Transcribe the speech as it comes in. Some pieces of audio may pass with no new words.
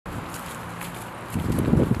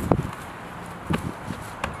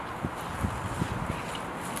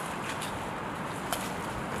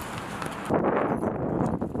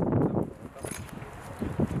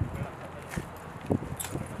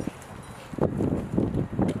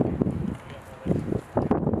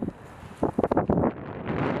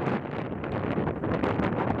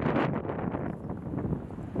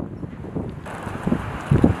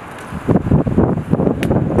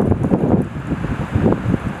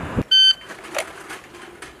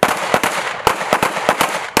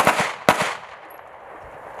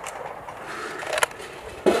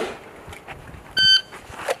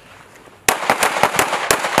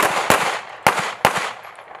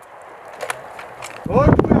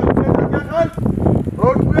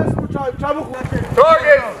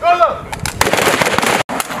Target, go!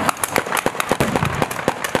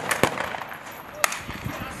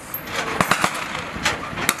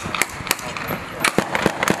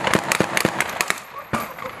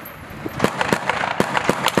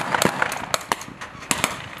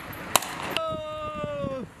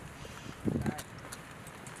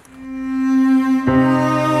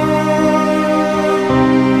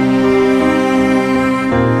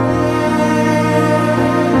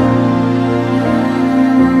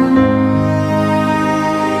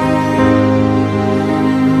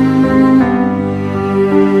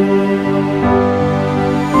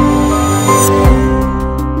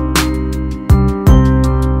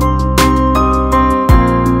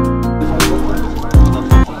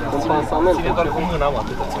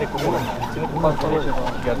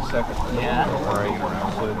 You got a second? Yeah. All right,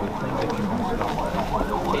 absolutely.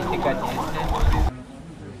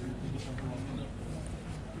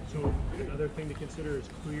 So another thing to consider is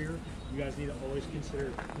clear. You guys need to always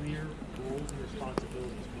consider clear roles and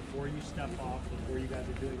responsibilities. Before you step off, before you guys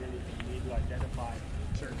are doing anything, you need to identify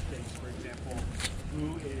certain things. For example,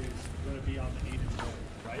 who is going to be on the aided role,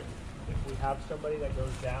 right? If we have somebody that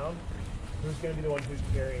goes down, who's going to be the one who's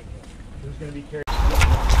carrying him? Who's going to be carrying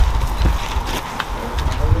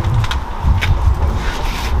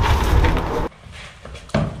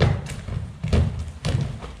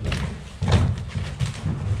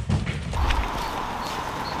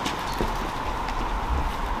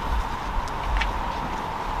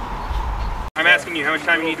I'm asking you how much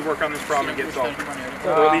time you need to work on this problem and get solved.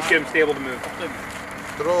 Or at least get them stable to move. I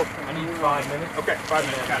need 5 minutes. Okay, 5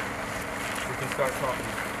 minutes. Got it. We can start talking.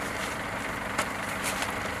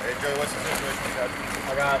 Hey Joey, what's the situation you got?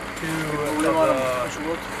 I got two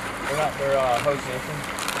they're host nation.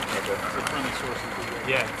 Okay. the friendly sources?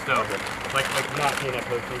 Yeah, so like not PNF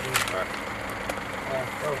host nation. Alright.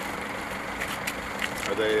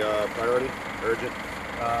 Are they priority? Urgent?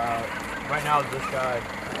 Right now this guy.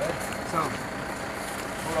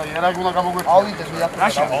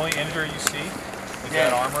 Actually, the only injury you see is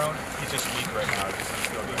that arm round. He's just weak right now. He's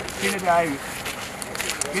still good.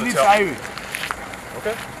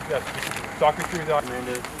 Okay. Yeah. Talk me through that. And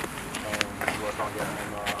work on getting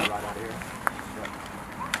them right out of here.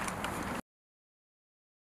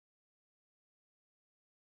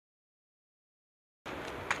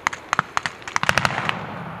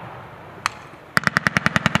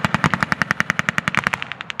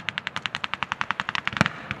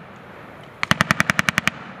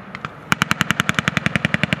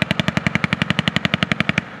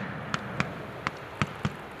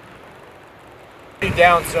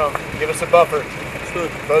 Down some. Give us a buffer.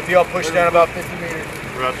 Both of y'all push down about 50 meters.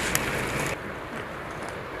 Reps.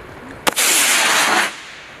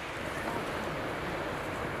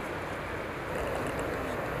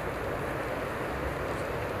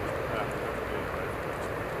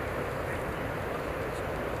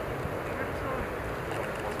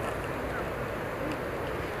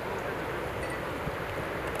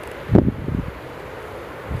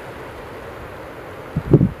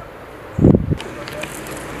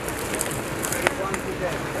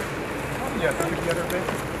 Yeah, think of the other bit.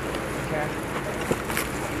 Okay.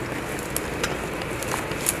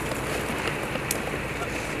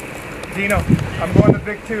 Dino, I'm going to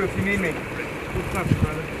Vic 2 if you need me. What's up,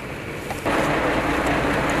 brother?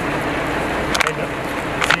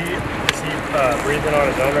 Is he breathing on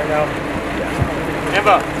his own right now? Yeah.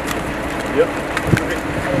 Emma! Yep.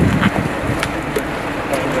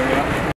 Oh, there we go.